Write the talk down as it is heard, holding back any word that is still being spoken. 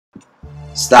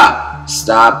Stop.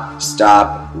 Stop.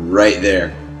 Stop right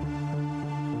there.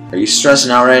 Are you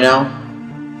stressing out right now?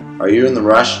 Are you in the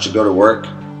rush to go to work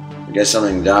or get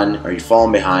something done? Are you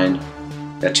falling behind?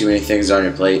 Got too many things on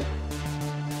your plate?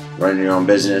 Running your own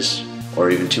business? Or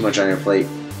even too much on your plate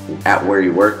at where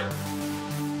you work?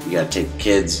 You gotta take the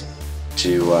kids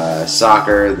to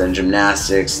soccer, then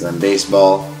gymnastics, then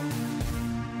baseball.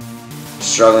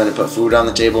 Struggling to put food on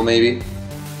the table maybe?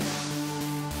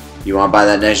 You want to buy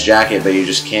that nice jacket but you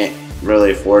just can't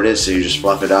really afford it, so you just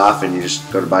fluff it off and you just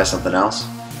go to buy something else?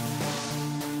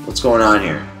 What's going on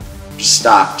here? Just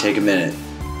stop, take a minute.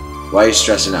 Why are you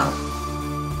stressing out?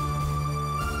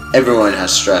 Everyone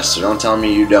has stress, so don't tell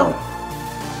me you don't.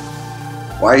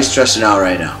 Why are you stressing out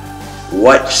right now?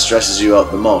 What stresses you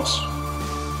out the most?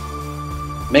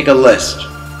 Make a list.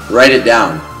 Write it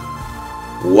down.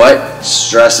 What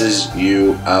stresses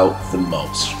you out the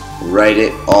most? Write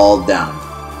it all down.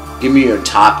 Give me your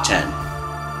top 10.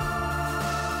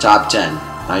 Top 10.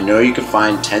 I know you can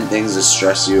find 10 things that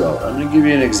stress you out. I'm going to give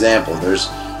you an example. There's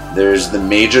the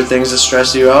major things that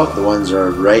stress you out. The ones that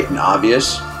are right and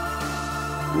obvious.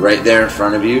 Right there in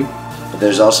front of you. But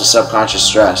there's also subconscious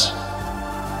stress.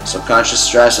 Subconscious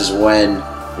stress is when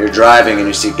you're driving and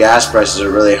you see gas prices are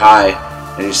really high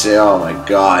and you say, oh my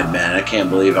god, man, I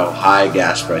can't believe how high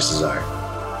gas prices are.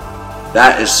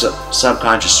 That is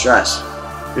subconscious stress.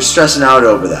 You're stressing out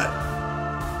over that.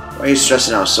 Why are you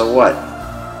stressing out? So what?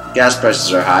 Gas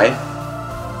prices are high.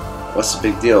 What's the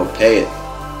big deal? Pay it.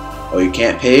 Oh, you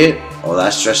can't pay it? Oh,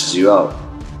 that stresses you out.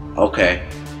 Okay.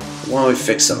 Why don't we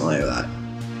fix something like that?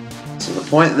 So the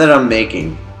point that I'm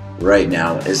making right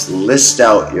now is list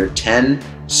out your 10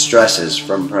 stresses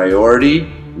from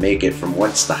priority. Make it from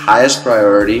what's the highest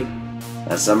priority,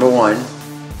 that's number 1,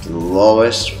 to the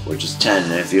lowest, which is 10.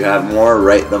 And if you have more,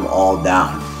 write them all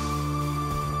down.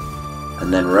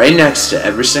 And then right next to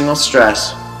every single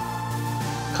stress,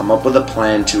 come up with a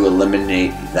plan to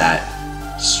eliminate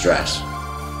that stress.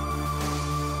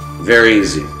 Very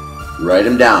easy. Write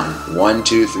them down. 1,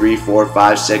 2, 3, 4,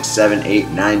 5, 6, 7, 8,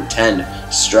 9,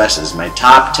 10 stresses. My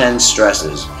top 10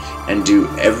 stresses. And do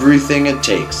everything it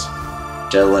takes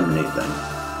to eliminate them.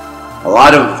 A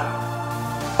lot of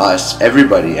us,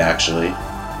 everybody actually,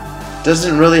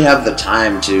 doesn't really have the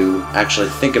time to actually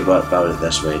think about it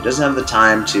this way. Doesn't have the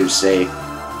time to say,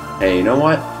 hey, you know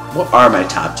what? What are my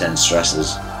top 10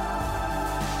 stresses?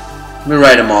 Let me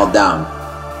write them all down.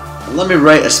 And let me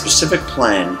write a specific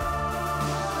plan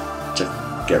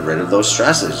to get rid of those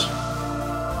stresses.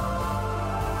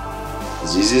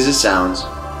 As easy as it sounds,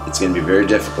 it's going to be very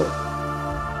difficult.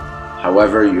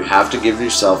 However, you have to give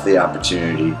yourself the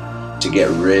opportunity to get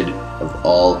rid of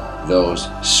all those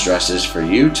stresses for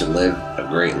you to live a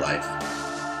great life.